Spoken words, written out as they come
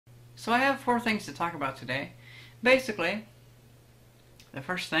So I have four things to talk about today. Basically, the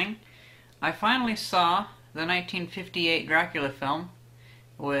first thing, I finally saw the 1958 Dracula film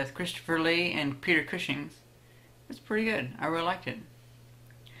with Christopher Lee and Peter Cushing. It's pretty good. I really liked it.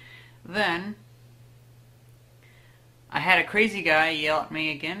 Then, I had a crazy guy yell at me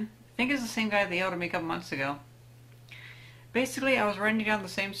again. I think it's the same guy that yelled at me a couple months ago. Basically, I was riding down the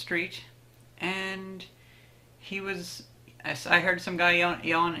same street, and I heard some guy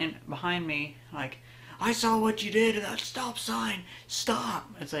yelling behind me, like, "I saw what you did to that stop sign! Stop!"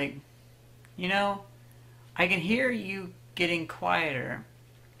 It's like, I can hear you getting quieter.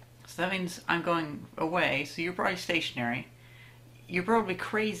 So that means I'm going away, so you're probably stationary. You're probably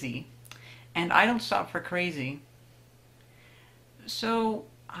crazy, and I don't stop for crazy. So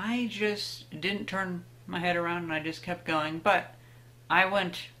I just didn't turn my head around and I just kept going, but I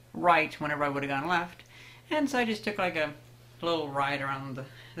went right whenever I would have gone left, and so I just took like a little ride around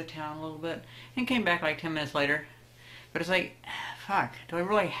the town a little bit and came back like 10 minutes later. But it's like, fuck, do I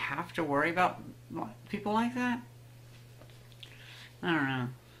really have to worry about people like that? I don't know.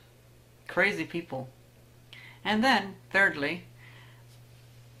 Crazy people. And then, thirdly,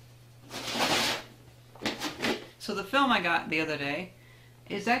 so the film I got the other day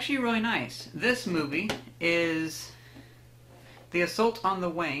is actually really nice. This movie is The Assault on the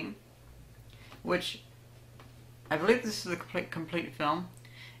Wayne, which I believe this is a complete film.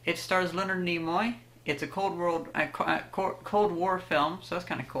 It stars Leonard Nimoy. It's a Cold War film, so that's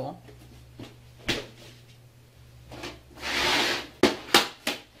kind of cool.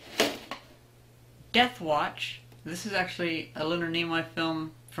 Death Watch. This is actually a Leonard Nimoy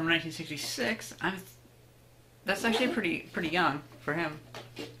film from 1966. That's actually pretty young for him.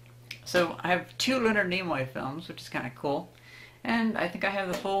 So I have two Leonard Nimoy films, which is kind of cool. And I think I have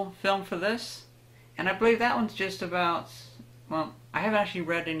the full film for this. And I believe that one's just about, well, I haven't actually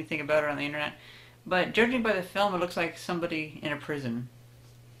read anything about it on the internet, but judging by the film, it looks like somebody in a prison.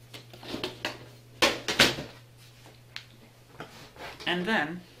 And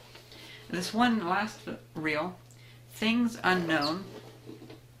then, this one last reel, Things Unknown.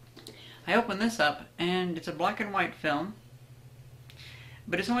 I opened this up, and it's a black and white film,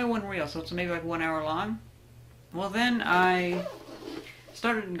 but it's only one reel, so it's maybe like 1 hour long. Well, then I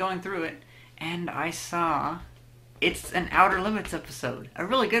started going through it, and I saw it's an Outer Limits episode. A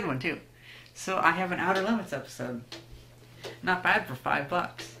really good one, too. So I have an Outer Limits episode. Not bad for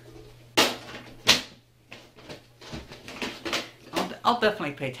 $5. I'll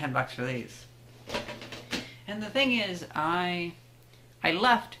definitely pay $10 for these. And the thing is, I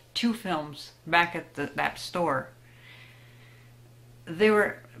left two films back at that store. They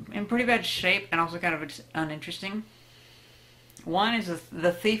were in pretty bad shape and also kind of uninteresting. One is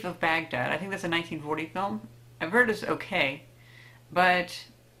The Thief of Baghdad. I think that's a 1940 film. I've heard it's okay, but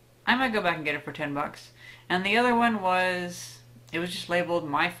I might go back and get it for $10. And the other one was just labeled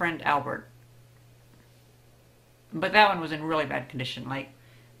My Friend Albert. But that one was in really bad condition. Like,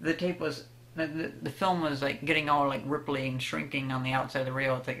 the tape was, the film was like getting all like ripply and shrinking on the outside of the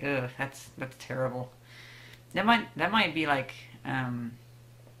reel. It's like, ugh, that's terrible. That might be like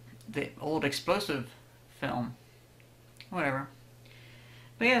the old Explosive film. Whatever.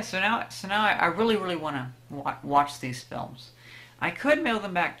 But yeah, so now I really want to watch these films. I could mail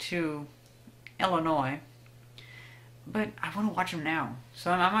them back to Illinois, but I want to watch them now. So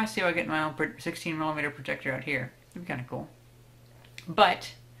I might see if I get my own 16mm projector out here. It'd be kind of cool.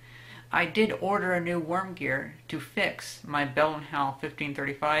 But I did order a new worm gear to fix my Bell & Howell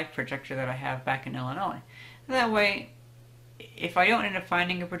 1535 projector that I have back in Illinois. That way, if I don't end up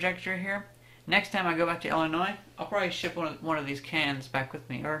finding a projector here, next time I go back to Illinois, I'll probably ship one of these cans back with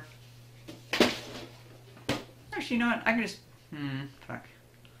me. Or actually, you know what? I can just fuck.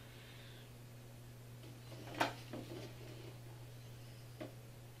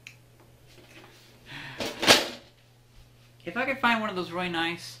 If I could find one of those really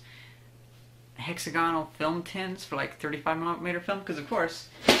nice hexagonal film tins for like 35mm film, because of course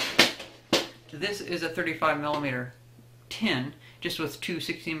this is a 35mm tin just with two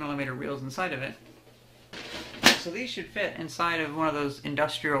 16mm reels inside of it. So these should fit inside of one of those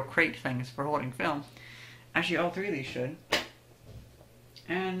industrial crate things for holding film. Actually, all three of these should.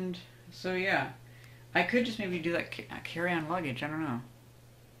 And so yeah, I could just maybe do that carry-on luggage. I don't know.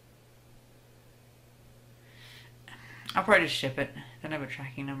 I'll probably just ship it. Then I have a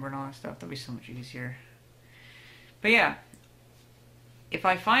tracking number and all that stuff. That'll be so much easier. But yeah, if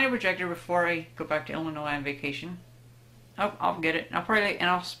I find a projector before I go back to Illinois on vacation, I'll get it. I'll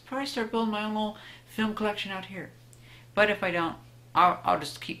probably start building my own little film collection out here. But if I don't, I'll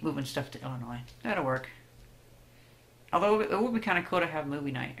just keep moving stuff to Illinois. That'll work. Although it would be kind of cool to have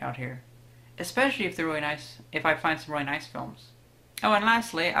movie night out here. Especially if they're really nice, if I find some really nice films. Oh, and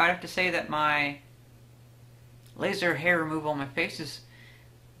lastly, I would have to say that my laser hair removal on my face has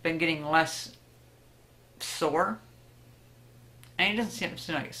been getting less sore. And it doesn't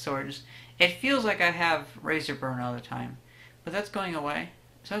seem like it's sore, just, it feels like I have razor burn all the time. But that's going away,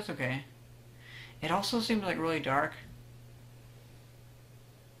 so that's okay. It also seems like really dark.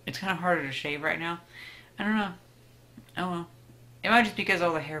 It's kind of harder to shave right now. I don't know. Oh well. It might just be because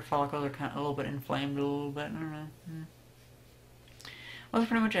all the hair follicles are kind of a little bit inflamed a little bit. I don't know. Well, that's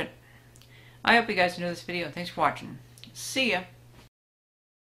pretty much it. I hope you guys enjoyed this video. Thanks for watching. See ya!